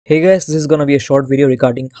Hey guys, this is gonna be a short video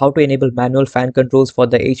regarding how to enable manual fan controls for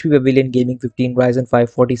the HP Pavilion Gaming 15 Ryzen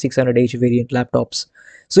 5 4600H variant laptops.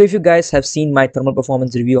 So if you guys have seen my thermal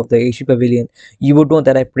performance review of the HP Pavilion, you would know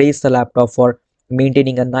that I praised the laptop for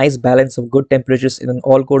maintaining a nice balance of good temperatures in an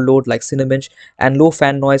all-core load like Cinebench and low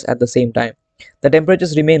fan noise at the same time. The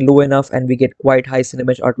temperatures remain low enough and we get quite high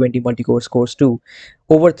Cinebench R20 multi-core scores too,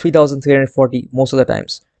 over 3340 most of the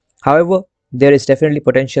times. However, there is definitely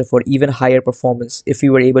potential for even higher performance if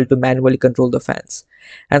you were able to manually control the fans.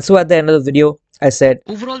 And so at the end of the video, I said,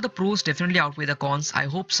 overall the pros definitely outweigh the cons. I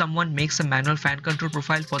hope someone makes a manual fan control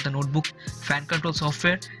profile for the notebook fan control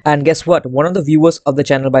software. and guess what? One of the viewers of the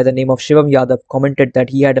channel by the name of Shivam Yadav commented that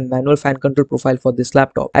he had a manual fan control profile for this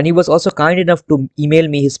laptop. And he was also kind enough to email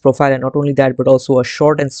me his profile, and not only that, but also a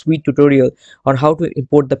short and sweet tutorial on how to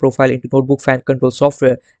import the profile into notebook fan control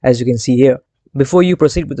software, as you can see here. Before you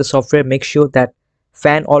proceed with the software, make sure that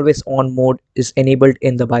fan always on mode is enabled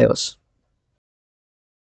in the BIOS.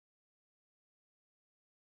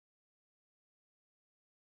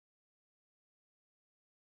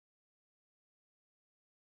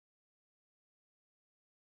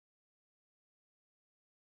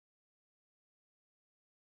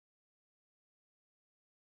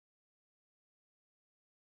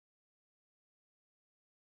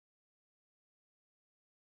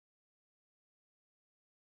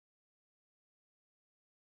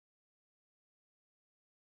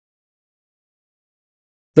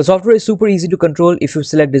 The software is super easy to control. If you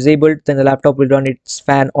select disabled, then the laptop will run its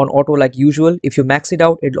fan on auto like usual. If you max it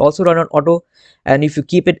out, it will also run on auto. And if you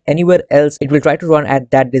keep it anywhere else, it will try to run at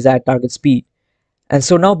that desired target speed. And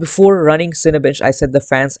so now before running Cinebench, I set the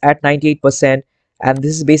fans at 98%. And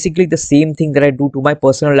this is basically the same thing that I do to my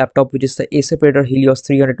personal laptop, which is the Acer Helios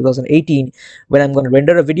 300 2018. When I'm going to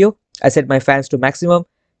render a video, I set my fans to maximum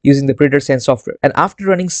using the Predator Sense software. And after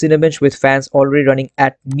running Cinebench with fans already running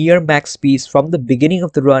at near max speeds from the beginning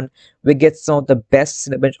of the run, we get some of the best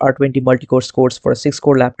Cinebench R20 multi-core scores for a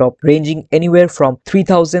 6-core laptop, ranging anywhere from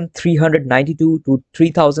 3392 to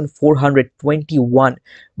 3421,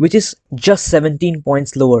 which is just 17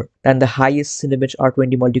 points lower than the highest Cinebench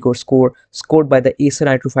R20 multi-core score scored by the Acer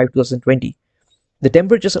NITRO 5 2020. The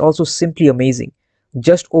temperatures are also simply amazing,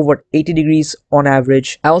 just over 80 degrees on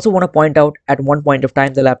average. I also want to point out, at one point of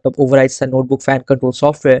time the laptop overrides the notebook fan control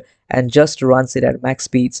software and just runs it at max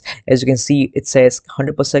speeds. As you can see, it says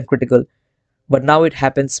 100% critical, but now it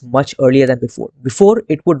happens much earlier than before. Before,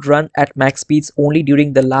 it would run at max speeds only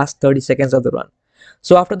during the last 30 seconds of the run.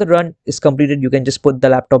 So after the run is completed, you can just put the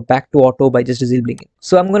laptop back to auto by just disabling it.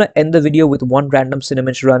 So I'm going to end the video with one random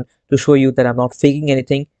Cinebench run to show you that I'm not faking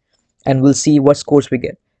anything, and we'll see what scores we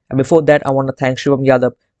get. And before that, I want to thank Shivam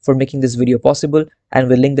Yadav for making this video possible, and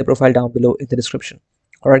we'll link the profile down below in the description.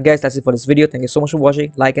 Alright guys, that's it for this video. Thank you so much for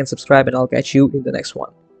watching. Like and subscribe, and I'll catch you in the next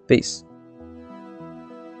one. Peace.